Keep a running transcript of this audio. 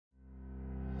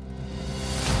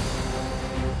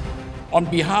On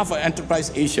behalf of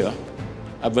Enterprise Asia,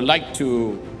 I would like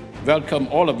to welcome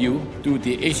all of you to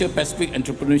the Asia Pacific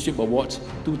Entrepreneurship Awards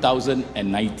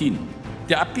 2019.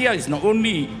 The APEA is not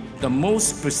only the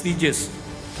most prestigious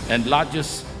and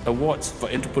largest awards for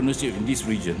entrepreneurship in this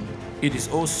region, it is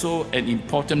also an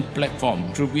important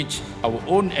platform through which our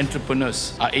own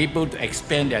entrepreneurs are able to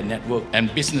expand their network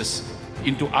and business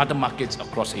into other markets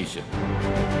across Asia.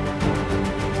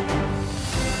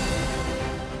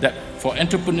 That for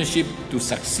entrepreneurship to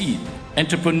succeed,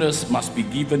 entrepreneurs must be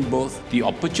given both the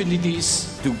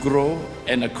opportunities to grow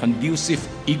and a conducive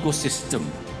ecosystem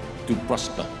to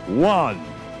prosper. 1,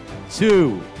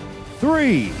 2,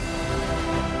 3.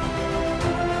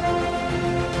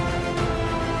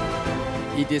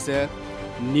 It is a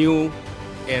new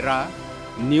era,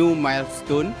 new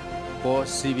milestone for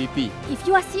CVP. If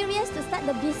you are serious to start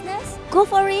the business, go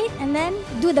for it and then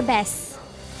do the best.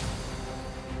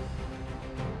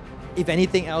 If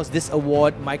anything else, this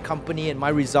award, my company and my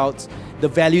results, the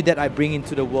value that I bring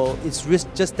into the world, it's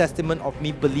just testament of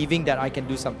me believing that I can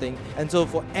do something. And so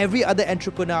for every other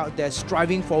entrepreneur out there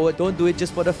striving forward, don't do it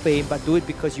just for the fame, but do it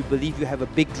because you believe you have a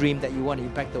big dream that you want to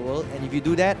impact the world. And if you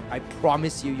do that, I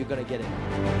promise you, you're going to get it.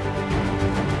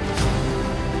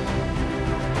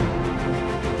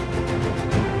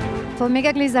 For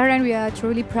Mega Kezaharan, we are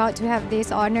truly proud to have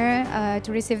this honor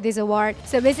to receive this award.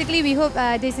 So basically, we hope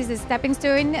this is a stepping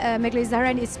stone. Mega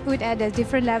Kezaharan is put at a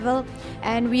different level,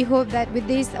 and we hope that with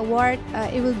this award,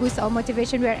 it will boost our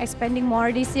motivation. We are expanding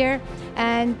more this year,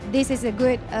 and this is a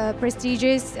good,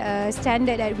 prestigious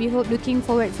standard that we hope looking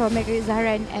forward for Mega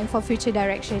Kezaharan and for future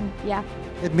direction. Yeah.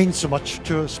 It means so much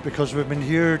to us because we've been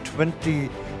here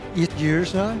 28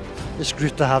 years now. It's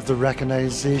great to have the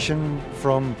recognition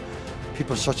from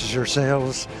people such as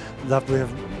yourselves that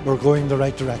we're going the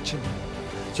right direction.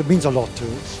 So it means a lot to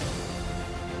us.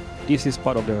 This is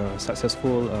part of the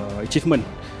successful achievement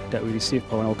that we receive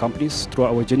from our companies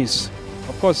throughout our journeys.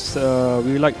 Of course,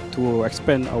 we like to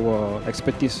expand our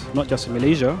expertise not just in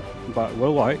Malaysia but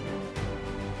worldwide.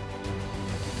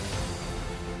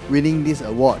 Winning this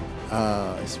award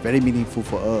is very meaningful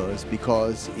for us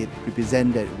because it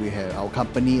represents that our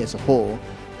company as a whole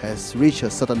has reached a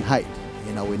certain height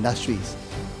in our industries.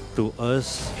 To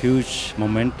us, huge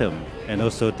momentum and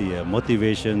also the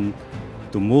motivation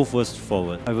to move us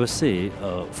forward. I would say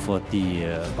for the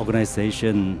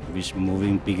organization which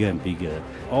moving bigger and bigger,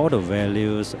 all the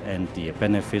values and the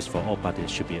benefits for all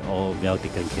parties should be all well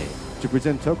taken care. To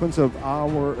present tokens of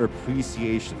our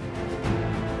appreciation.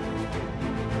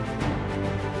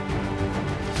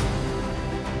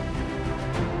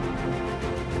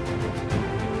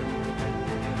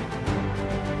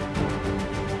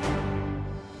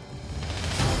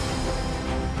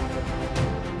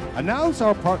 Announce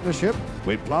our partnership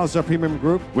with Plaza Premium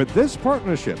Group. With this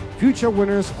partnership, future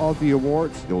winners of the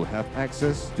awards will have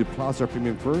access to Plaza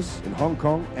Premium First in Hong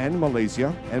Kong and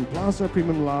Malaysia, and Plaza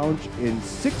Premium Lounge in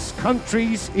 6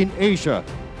 countries in Asia.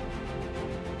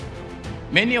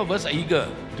 Many of us are eager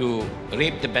to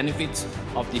reap the benefits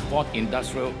of the 4th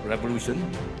Industrial Revolution.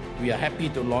 We are happy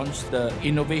to launch the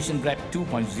Innovation Grab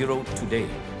 2.0 today.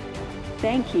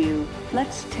 Thank you.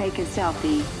 Let's take a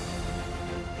selfie.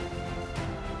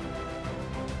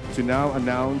 To now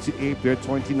announce the APEA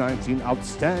 2019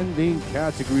 Outstanding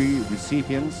Category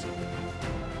recipients.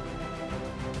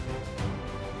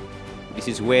 This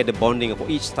is where the bonding of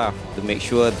each staff to make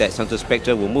sure that Central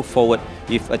Spectra will move forward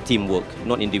with a teamwork,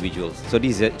 not individuals. So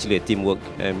this is actually a teamwork,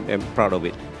 and I'm proud of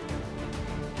it.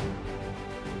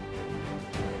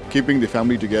 Keeping the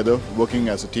family together, working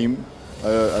as a team.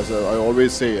 As I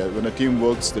always say, when a team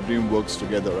works, the dream works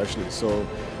together actually. So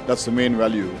that's the main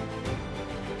value.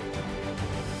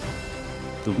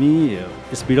 To me,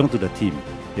 it's belong to the team.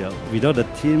 Yeah, without the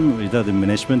team, without the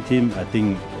management team, I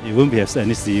think it won't be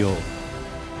any CEO.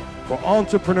 For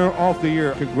Entrepreneur of the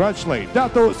Year, congratulate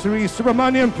Datuk Seri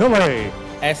Subramaniam Pillai.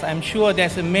 As I'm sure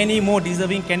there's many more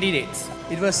deserving candidates,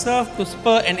 it will serve to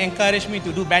spur and encourage me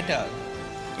to do better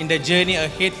in the journey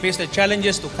ahead, face the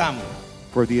challenges to come.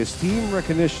 For the esteemed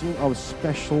recognition of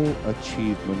Special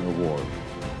Achievement Award.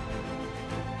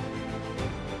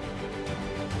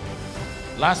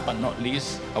 Last but not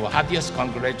least, our heartiest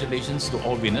congratulations to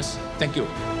all winners. Thank you.